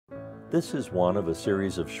This is one of a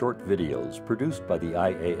series of short videos produced by the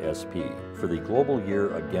IASP for the Global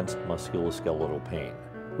Year Against Musculoskeletal Pain,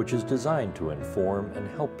 which is designed to inform and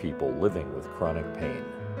help people living with chronic pain.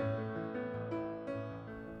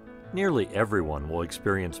 Nearly everyone will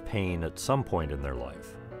experience pain at some point in their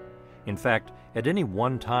life. In fact, at any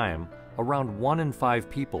one time, around 1 in 5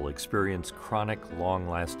 people experience chronic,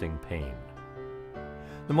 long-lasting pain.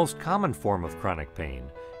 The most common form of chronic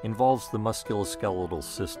pain involves the musculoskeletal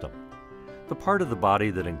system, the part of the body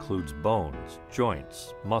that includes bones,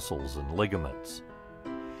 joints, muscles, and ligaments.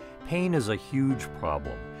 Pain is a huge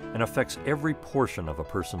problem and affects every portion of a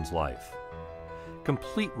person's life.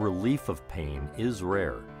 Complete relief of pain is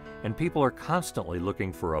rare, and people are constantly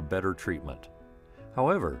looking for a better treatment.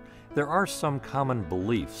 However, there are some common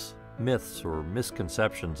beliefs, myths, or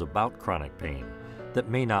misconceptions about chronic pain that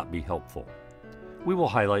may not be helpful. We will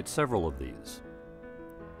highlight several of these.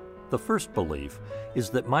 The first belief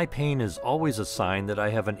is that my pain is always a sign that I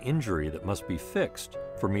have an injury that must be fixed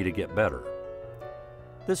for me to get better.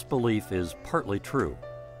 This belief is partly true.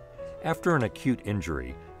 After an acute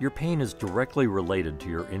injury, your pain is directly related to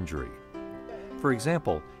your injury. For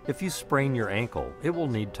example, if you sprain your ankle, it will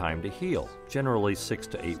need time to heal, generally 6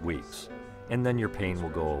 to 8 weeks, and then your pain will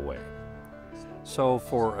go away. So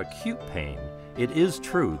for acute pain, it is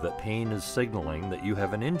true that pain is signaling that you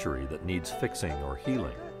have an injury that needs fixing or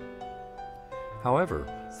healing. However,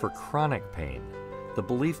 for chronic pain, the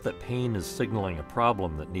belief that pain is signaling a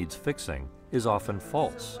problem that needs fixing is often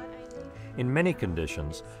false. In many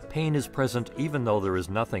conditions, pain is present even though there is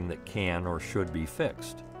nothing that can or should be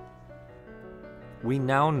fixed. We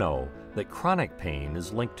now know that chronic pain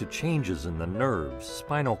is linked to changes in the nerves,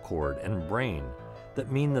 spinal cord, and brain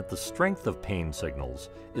that mean that the strength of pain signals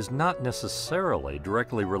is not necessarily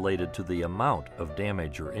directly related to the amount of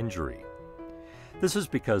damage or injury. This is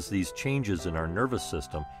because these changes in our nervous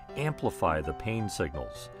system amplify the pain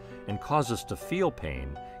signals and cause us to feel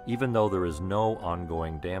pain even though there is no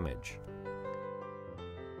ongoing damage.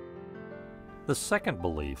 The second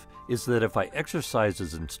belief is that if I exercise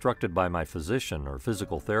as instructed by my physician or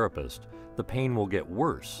physical therapist, the pain will get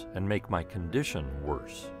worse and make my condition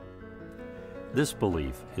worse. This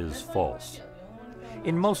belief is false.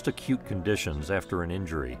 In most acute conditions after an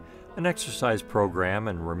injury, an exercise program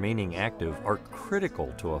and remaining active are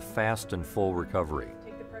critical to a fast and full recovery.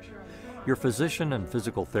 Your physician and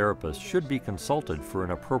physical therapist should be consulted for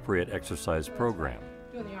an appropriate exercise program.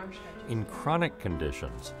 In chronic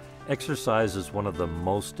conditions, exercise is one of the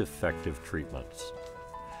most effective treatments.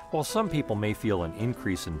 While some people may feel an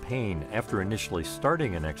increase in pain after initially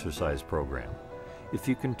starting an exercise program, if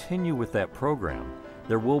you continue with that program,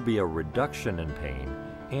 there will be a reduction in pain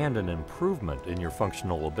and an improvement in your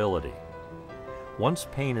functional ability. Once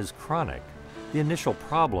pain is chronic, the initial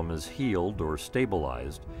problem is healed or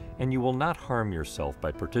stabilized, and you will not harm yourself by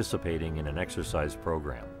participating in an exercise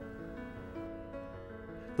program.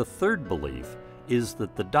 The third belief is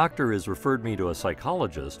that the doctor has referred me to a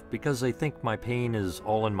psychologist because they think my pain is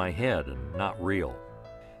all in my head and not real.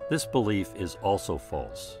 This belief is also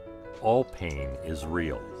false. All pain is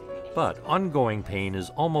real. But ongoing pain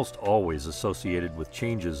is almost always associated with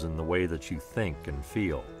changes in the way that you think and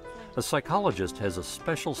feel. A psychologist has a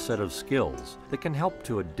special set of skills that can help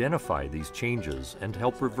to identify these changes and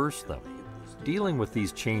help reverse them. Dealing with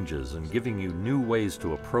these changes and giving you new ways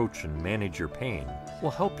to approach and manage your pain will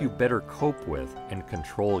help you better cope with and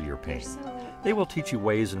control your pain. They will teach you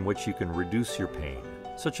ways in which you can reduce your pain,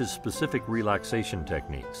 such as specific relaxation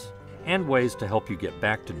techniques, and ways to help you get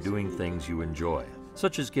back to doing things you enjoy,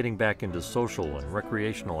 such as getting back into social and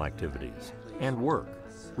recreational activities and work.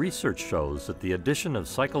 Research shows that the addition of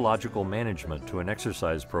psychological management to an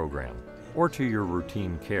exercise program or to your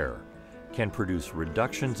routine care can produce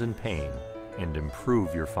reductions in pain and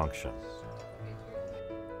improve your function.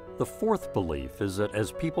 The fourth belief is that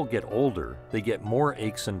as people get older, they get more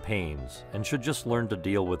aches and pains and should just learn to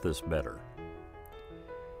deal with this better.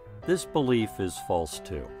 This belief is false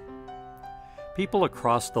too. People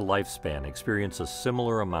across the lifespan experience a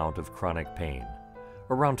similar amount of chronic pain.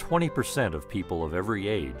 Around 20% of people of every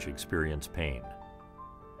age experience pain.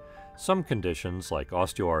 Some conditions, like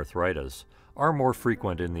osteoarthritis, are more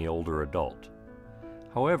frequent in the older adult.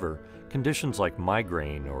 However, conditions like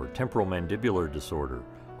migraine or temporal mandibular disorder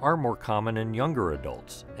are more common in younger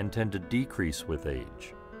adults and tend to decrease with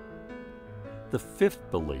age. The fifth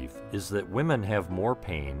belief is that women have more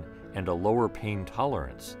pain and a lower pain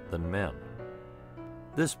tolerance than men.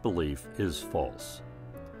 This belief is false.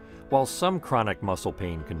 While some chronic muscle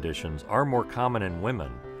pain conditions are more common in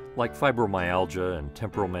women, like fibromyalgia and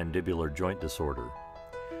temporal mandibular joint disorder,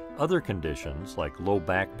 Other conditions, like low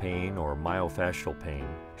back pain or myofascial pain,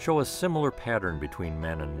 show a similar pattern between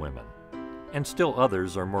men and women, and still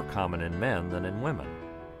others are more common in men than in women.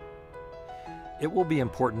 It will be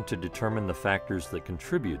important to determine the factors that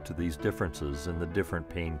contribute to these differences in the different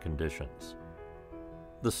pain conditions.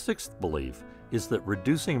 The sixth belief is that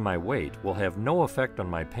reducing my weight will have no effect on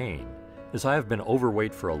my pain, as I have been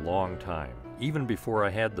overweight for a long time, even before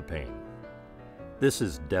I had the pain. This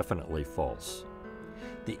is definitely false.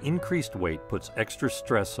 The increased weight puts extra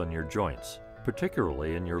stress on your joints,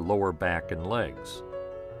 particularly in your lower back and legs.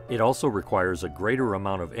 It also requires a greater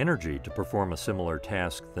amount of energy to perform a similar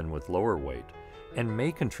task than with lower weight, and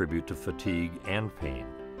may contribute to fatigue and pain.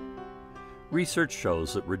 Research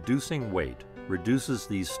shows that reducing weight reduces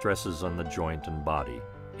these stresses on the joint and body,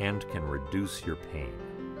 and can reduce your pain.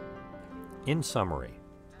 In summary,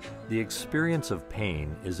 the experience of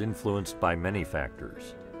pain is influenced by many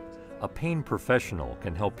factors. A pain professional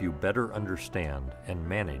can help you better understand and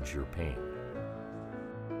manage your pain.